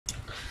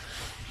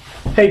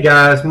Hey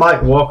guys,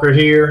 Mike Walker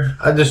here.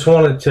 I just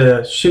wanted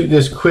to shoot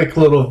this quick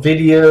little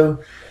video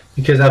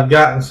because I've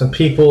gotten some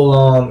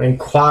people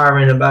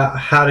inquiring about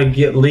how to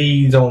get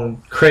leads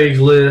on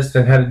Craigslist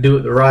and how to do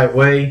it the right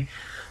way.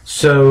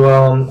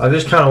 So I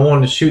just kind of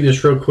wanted to shoot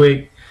this real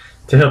quick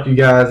to help you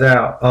guys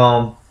out.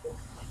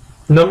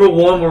 Number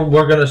one,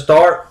 we're going to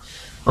start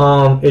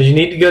is you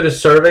need to go to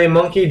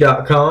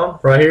surveymonkey.com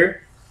right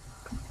here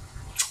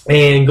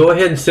and go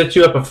ahead and set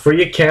you up a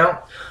free account.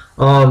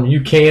 You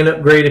can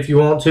upgrade if you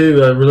want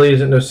to. Really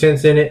isn't no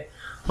sense in it.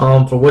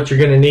 For what you're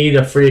going to need,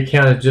 a free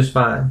account is just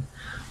fine.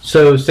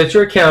 So set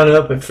your account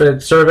up at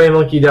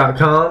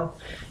surveymonkey.com,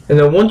 and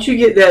then once you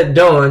get that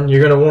done, you're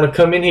going to want to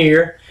come in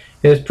here,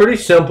 and it's pretty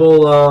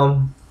simple,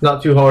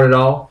 not too hard at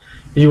all.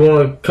 You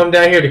want to come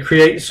down here to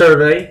create a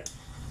survey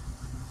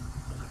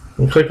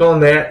and click on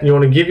that. You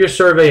want to give your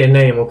survey a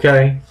name,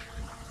 okay?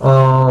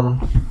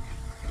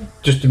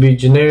 Just to be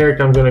generic,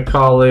 I'm going to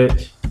call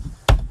it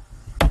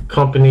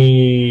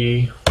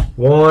Company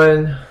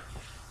 1.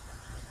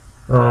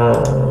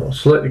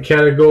 Select the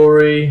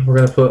category. We're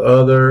going to put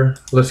other.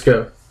 Let's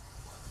go.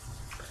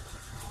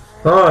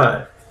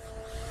 Alright.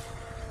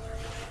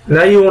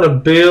 Now you want to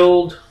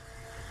build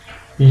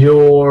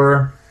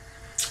your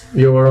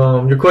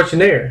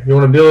questionnaire. You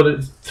want to build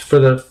it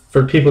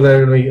for people that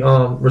are going to be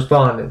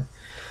responding.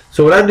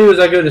 So what I do is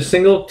I go to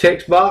single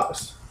text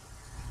box,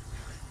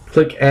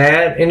 click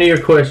add, enter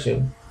your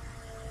question.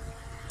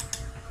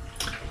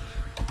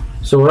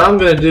 So what I'm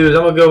going to do is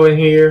I'm going to go in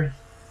here.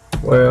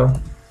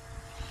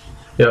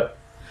 Yep.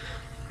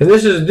 And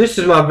this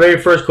is my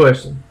very first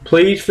question.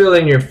 Please fill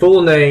in your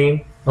full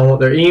name. I want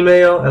their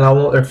email and I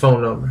want their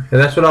phone number. And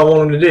that's what I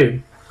want them to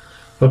do.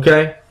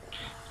 Okay?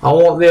 I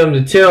want them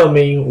to tell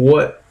me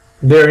what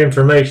their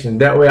information.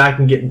 That way I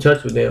can get in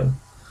touch with them.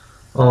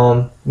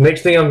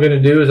 Next thing I'm going to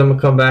do is I'm going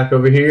to come back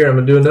over here. I'm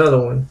going to do another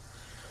one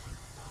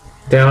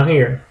down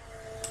here.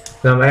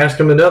 Now I'm going to ask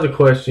them another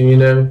question, you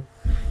know,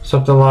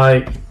 something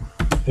like,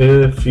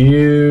 if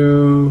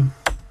you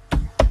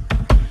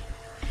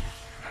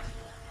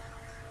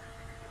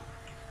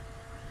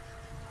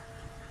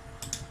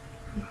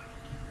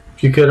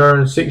could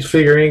earn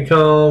six-figure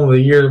income with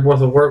a year's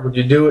worth of work, would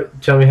you do it?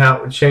 Tell me how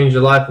it would change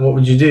your life and what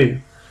would you do?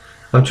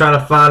 I'm trying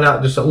to find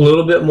out just a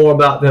little bit more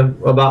about them,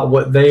 about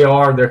what they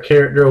are, their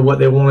character, what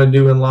they want to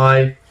do in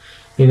life,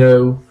 you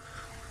know,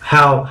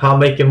 how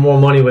making more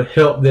money would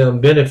help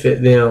them,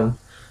 benefit them,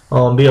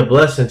 be a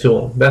blessing to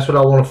them. That's what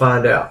I want to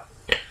find out.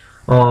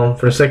 For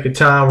the sake of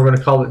time, we're going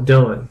to call it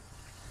done.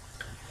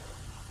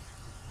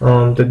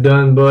 The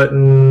done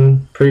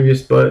button,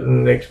 previous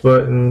button, next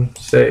button,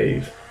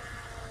 save.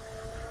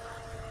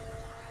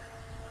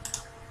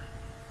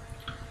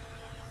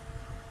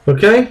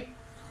 Okay,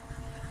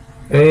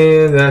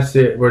 and that's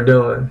it. We're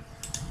done.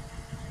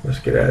 Let's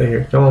get out of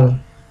here. Come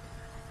on.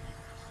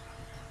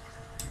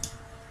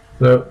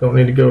 Nope, don't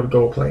need to go to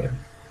goal plan.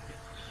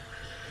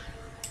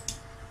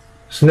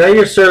 So now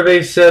your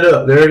survey's set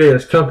up. There it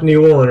is, Company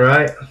 1,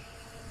 right?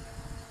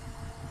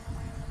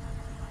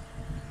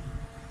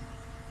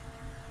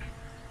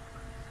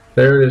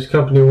 There it is,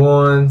 Company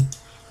 1.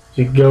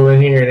 You can go in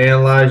here and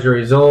analyze your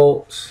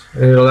results,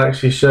 and it'll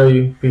actually show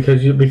you,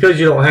 because you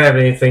don't have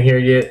anything here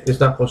yet, it's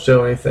not going to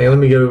show anything. Let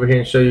me go over here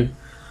and show you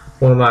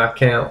one of my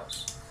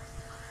accounts.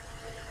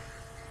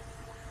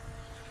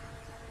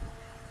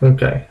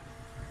 Okay.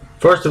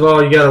 First of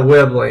all, you got a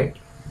web link.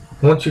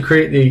 Once you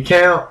create the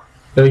account,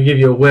 it'll give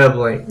you a web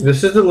link.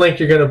 This is the link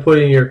you're going to put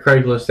in your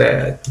Craigslist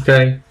ad.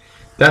 Okay,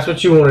 that's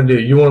what you want to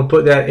do. You want to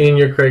put that in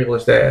your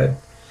Craigslist ad,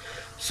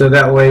 so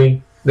that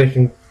way they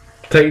can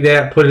take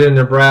that, put it in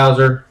their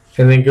browser,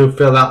 and then go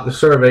fill out the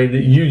survey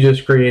that you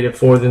just created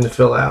for them to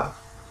fill out.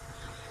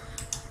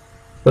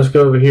 Let's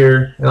go over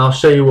here and I'll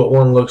show you what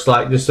one looks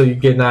like, just so you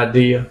get an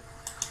idea.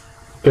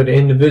 Go to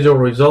individual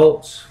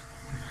results.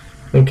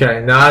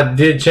 Okay, now I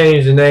did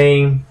change the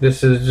name.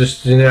 This is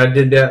just, you know, I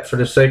did that for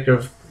the sake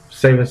of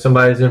saving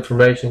somebody's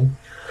information.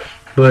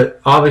 But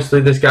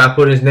obviously this guy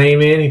put his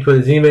name in, he put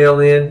his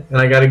email in, and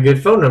I got a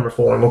good phone number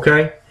for him,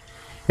 okay?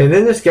 And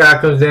then this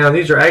guy comes down.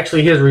 These are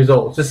actually his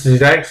results. This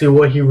is actually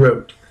what he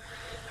wrote.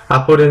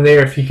 I put in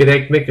there, if he could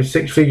make a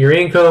six-figure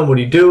income, would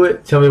he do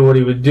it? Tell me what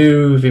he would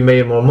do if he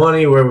made more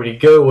money. Where would he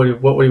go?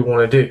 What would he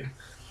want to do?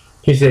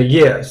 He said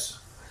yes.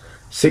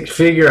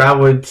 Six-figure, I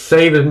would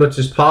save as much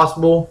as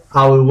possible.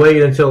 I would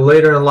wait until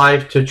later in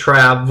life to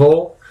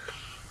travel.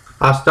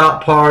 I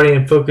stop partying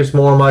and focus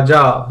more on my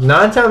job.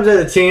 9 times out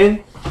of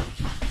 10,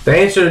 the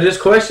answer to this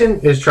question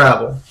is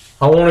travel.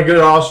 I want to go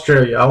to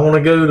Australia. I want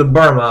to go to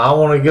Burma. I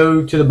want to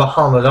go to the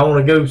Bahamas. I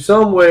want to go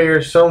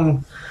somewhere,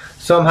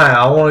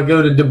 somehow. I want to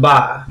go to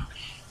Dubai.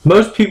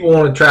 Most people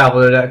want to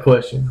travel to that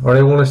question, or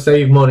they want to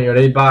save money, or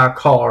they buy a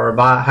car or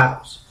buy a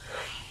house.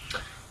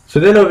 So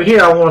then over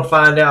here, I want to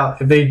find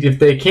out if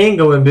they can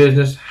go in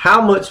business,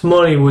 how much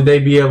money would they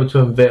be able to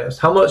invest?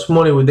 How much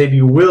money would they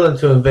be willing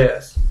to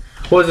invest?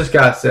 What does this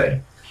guy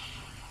say?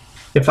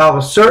 If I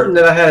was certain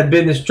that I had a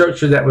business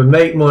structure that would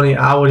make money,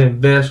 I would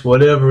invest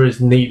whatever is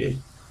needed.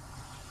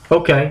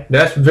 Okay,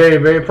 that's very,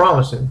 very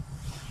promising.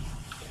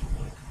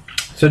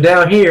 So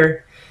down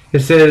here, it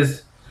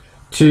says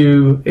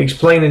to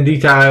explain in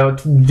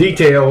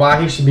detail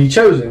why he should be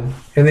chosen,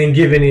 and then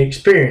give any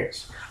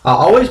experience. I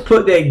always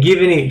put that give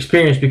any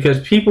experience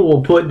because people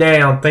will put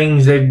down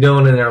things they've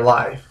done in their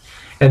life.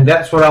 And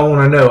that's what I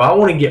want to know. I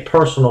want to get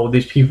personal with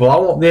these people. I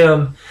want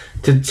them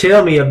to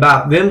tell me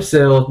about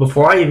themselves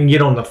before I even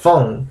get on the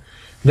phone.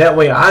 That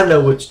way I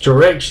know which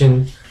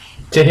direction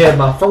to head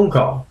my phone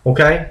call,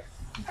 okay?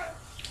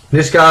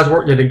 This guy's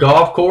worked at a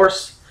golf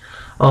course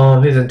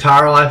his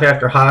entire life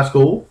after high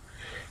school.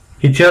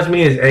 He tells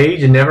me his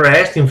age and never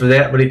asked him for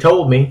that, but he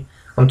told me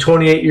I'm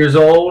 28 years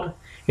old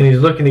and he's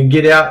looking to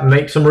get out and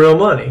make some real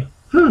money.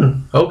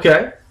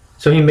 Okay.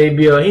 So he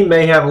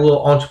may have a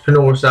little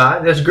entrepreneur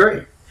side. That's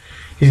great.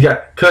 He's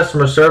got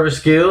customer service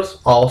skills.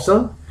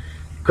 Awesome.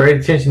 Great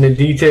attention to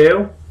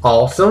detail.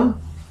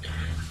 Awesome.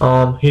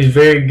 He's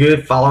very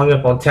good following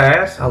up on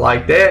tasks. I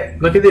like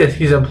that. Look at this.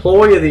 He's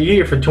Employee of the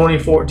Year for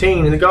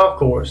 2014 in the golf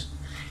course.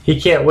 He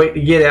can't wait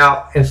to get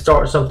out and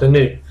start something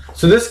new.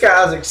 So this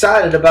guy's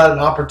excited about an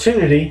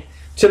opportunity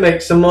to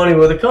make some money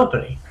with a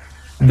company.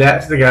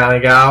 That's the guy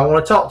I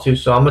want to talk to.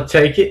 So I'm going to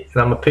take it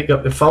and I'm going to pick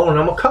up the phone and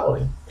I'm going to call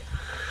him.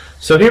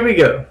 So here we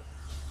go.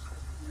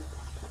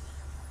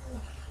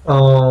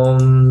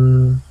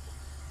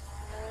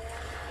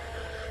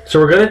 So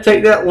we're going to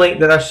take that link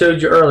that I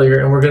showed you earlier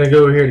and we're going to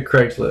go over here to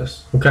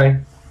Craigslist. Okay.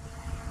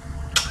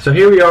 So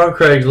here we are on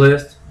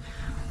Craigslist.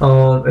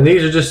 And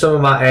these are just some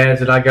of my ads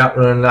that I got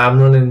running. I'm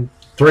running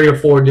 3 or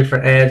 4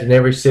 different ads in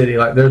every city.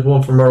 Like there's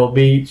one for Myrtle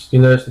Beach. You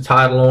notice the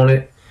title on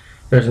it.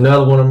 There's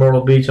another one in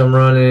Myrtle Beach I'm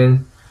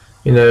running.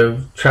 You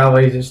know, travel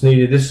agents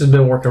needed. This has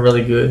been working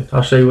really good.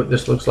 I'll show you what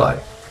this looks like.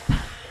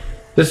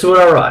 This is what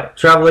I write.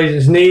 Travel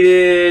agents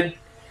needed.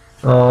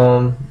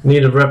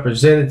 Need of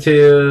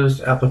representatives,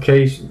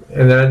 application,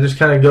 and then I just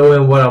kind of go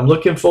in what I'm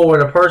looking for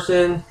in a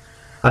person.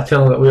 I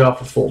tell them that we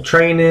offer full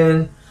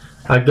training.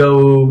 I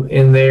go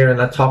in there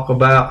and I talk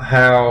about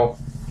how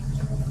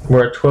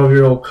we're a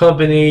 12-year-old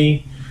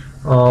company,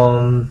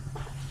 and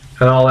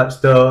all that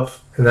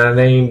stuff. And then I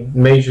name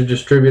major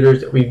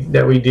distributors that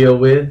we deal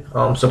with,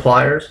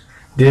 suppliers,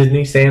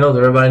 Disney, Sandals.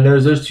 Everybody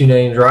knows those 2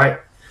 names, right?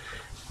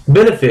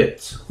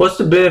 Benefits. What's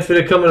the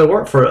benefit of coming to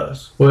work for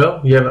us?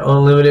 Well, you have an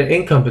unlimited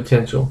income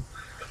potential.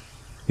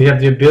 You have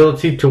the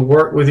ability to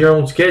work with your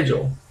own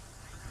schedule.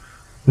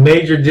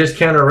 Major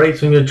discounted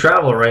rates on your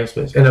travel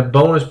arrangements and a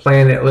bonus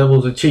plan at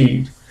levels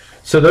achieved.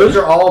 So those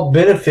are all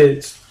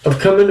benefits of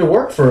coming to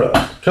work for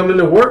us, coming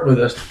to work with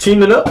us,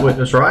 teaming up with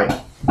us, right?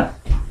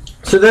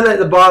 So then at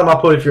the bottom I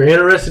put if you're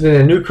interested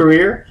in a new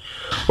career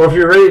or if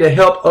you're ready to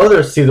help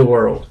others see the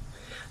world.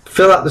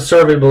 Fill out the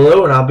survey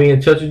below and I'll be in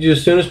touch with you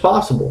as soon as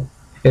possible.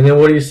 And then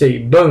what do you see?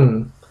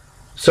 Boom.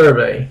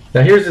 Survey.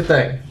 Now here's the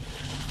thing.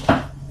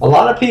 A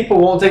lot of people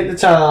won't take the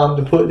time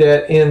to put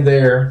that in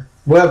their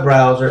web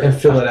browser and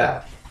fill it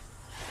out.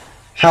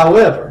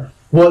 However,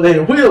 what they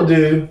will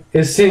do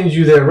is send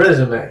you their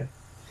resume.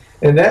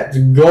 And that's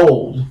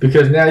gold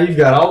because now you've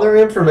got all their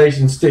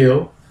information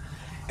still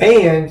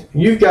and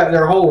you've got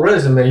their whole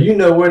resume. You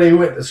know where they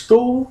went to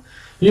school.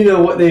 You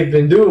know what they've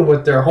been doing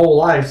with their whole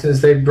life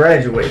since they've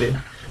graduated.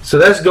 So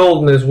that's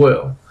golden as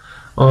well.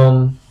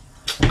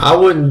 I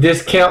wouldn't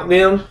discount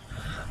them.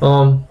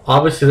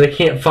 Obviously they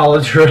can't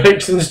follow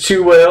directions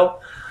too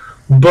well,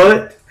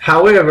 but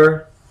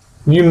however,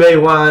 you may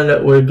wind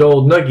up with a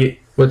gold nugget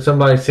with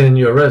somebody sending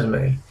you a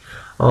resume.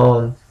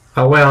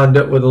 I wound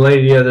up with a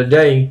lady the other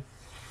day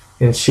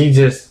and she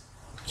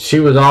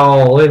was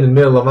all in the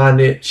middle of my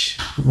niche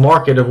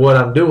market of what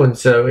I'm doing,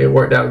 so it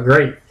worked out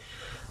great.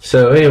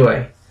 So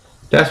anyway,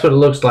 that's what it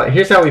looks like.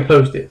 Here's how we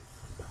post it.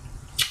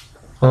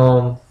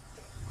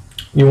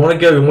 You want to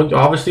go,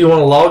 obviously you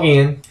want to log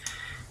in,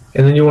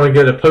 and then you want to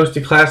go to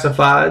posted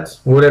classifieds,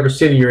 whatever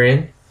city you're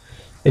in,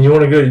 and you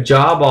want to go to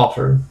job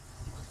offer.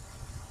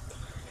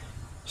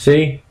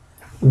 See,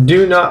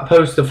 do not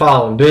post the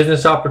following: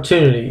 business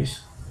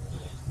opportunities,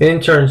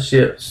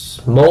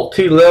 internships,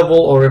 multi-level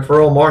or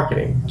referral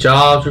marketing,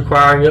 jobs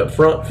requiring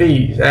upfront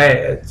fees,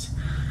 ads,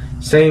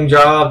 same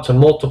job to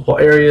multiple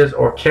areas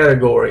or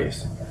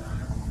categories,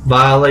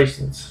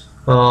 violations.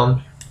 You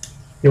want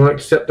to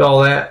accept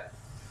all that.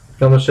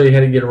 I'm going to show you how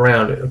to get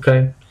around it,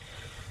 okay?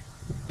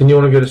 Then you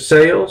want to go to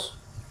sales.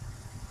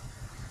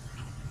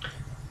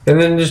 And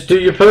then just do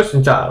your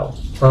posting title.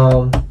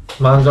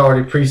 Mine's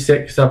already preset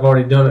because I've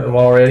already done it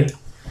already.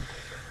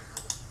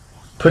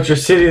 Put your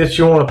city that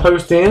you want to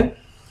post in.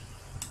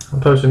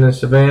 I'm posting in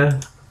Savannah.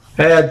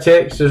 Ad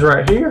text is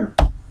right here.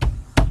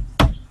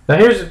 Now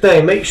here's the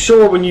thing. Make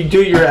sure when you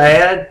do your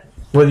ad,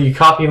 whether you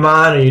copy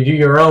mine or you do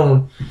your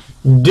own,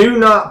 do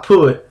not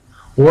put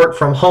work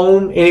from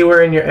home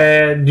anywhere in your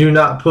ad. Do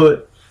not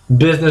put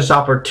business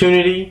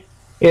opportunity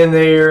in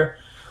there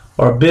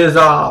or biz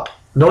op.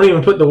 Don't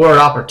even put the word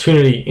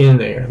opportunity in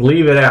there.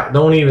 Leave it out.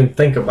 Don't even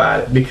think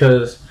about it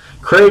because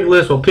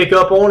Craigslist will pick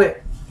up on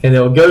it and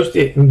they'll ghost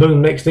it, and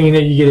boom, next thing you know,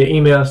 you get an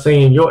email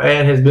saying your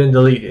ad has been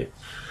deleted.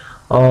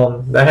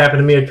 That happened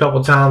to me a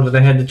couple times and I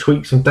had to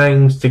tweak some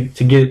things to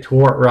get it to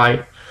work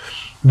right.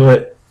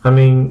 But I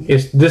mean,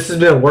 this has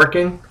been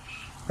working.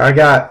 I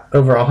got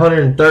over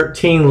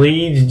 113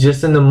 leads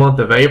just in the month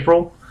of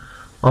April.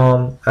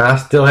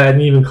 I still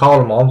hadn't even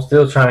called them all. I'm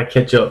still trying to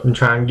catch up and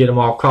try and get them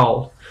all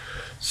called.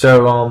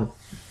 So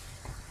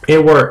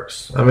it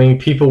works. I mean,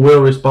 people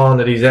will respond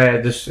to these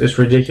ads. It's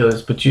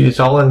ridiculous, but it's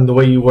all in the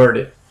way you word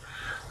it.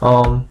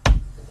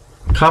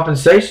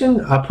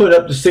 Compensation, I put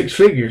up to 6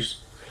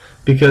 figures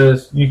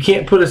because you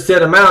can't put a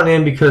set amount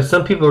in because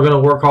some people are going to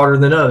work harder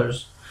than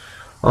others.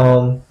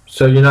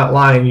 So you're not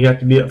lying. You have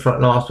to be upfront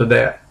and honest with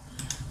that.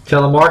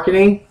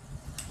 Telecommuting,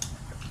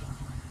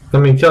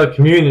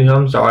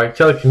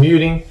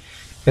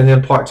 and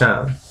then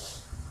part-time.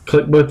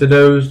 Click both of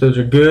those. Those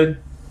are good.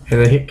 And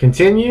then hit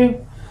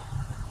continue.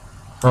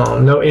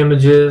 No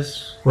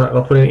images. We're not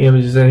going to put any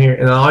images in here.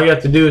 And then all you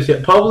have to do is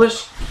hit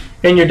publish,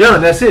 and you're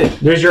done. That's it.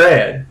 There's your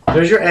ad.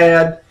 There's your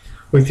ad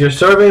with your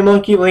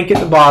SurveyMonkey link at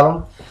the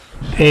bottom.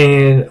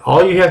 And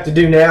all you have to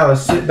do now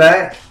is sit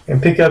back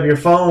and pick up your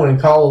phone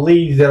and call the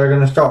leads that are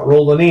going to start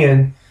rolling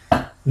in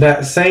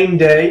that same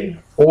day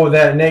or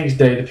that next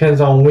day.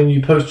 Depends on when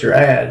you post your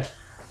ad.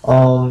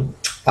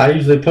 I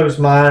usually post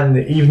mine in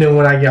the evening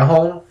when I get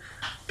home,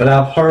 but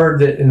I've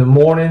heard that in the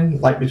morning,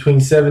 like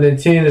between 7 and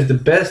 10 is the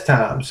best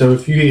time. So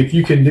if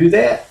you can do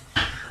that,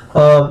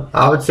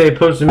 I would say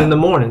post them in the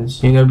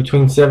mornings, you know,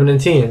 between 7 and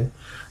 10.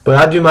 But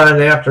I do mine in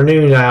the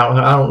afternoon. I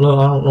don't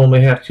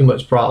normally have too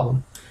much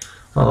problem.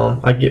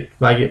 I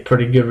get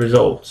pretty good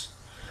results.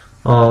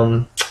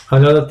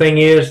 Another thing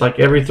is, like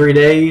every 3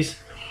 days,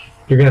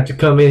 you're gonna have to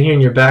come in here in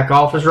your back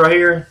office right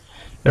here,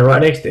 and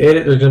right next to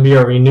edit, there's gonna be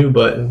a renew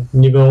button.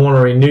 And you're gonna want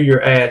to renew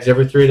your ads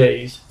every 3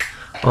 days.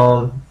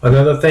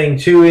 Another thing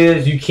too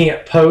is you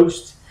can't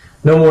post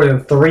no more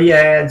than 3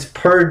 ads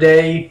per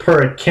day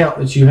per account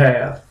that you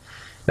have.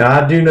 Now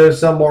I do know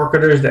some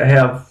marketers that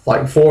have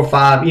like 4 or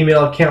 5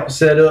 email accounts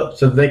set up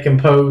so they can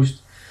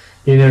post,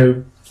 you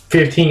know,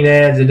 15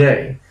 ads a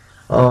day.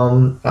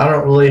 I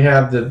don't really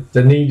have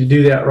the need to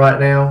do that right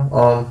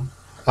now.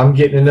 I'm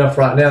getting enough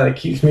right now that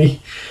keeps me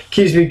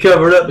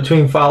covered up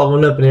between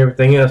following up and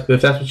everything else. But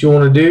if that's what you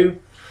want to do,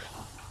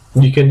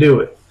 you can do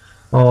it.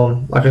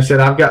 Like I said,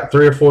 I've got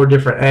 3 or 4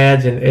 different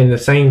ads in the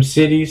same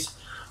cities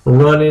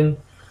running.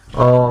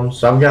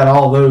 So I've got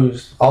all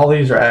those. All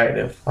these are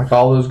active. Like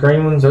all those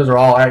green ones, those are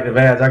all active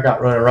ads I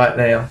got running right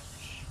now.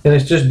 And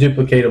it's just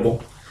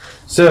duplicatable.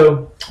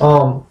 So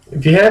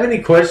if you have any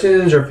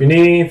questions or if you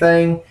need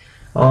anything,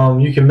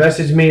 you can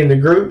message me in the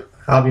group.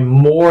 I'll be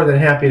more than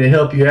happy to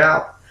help you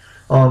out.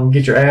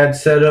 Get your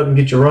ads set up and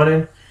get you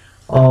running.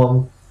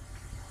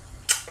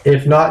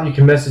 If not, you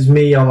can message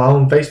me on my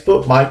own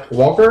Facebook, Mike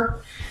Walker.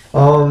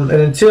 And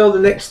until the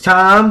next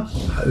time,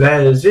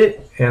 that is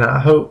it. And I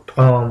hope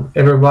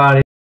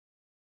everybody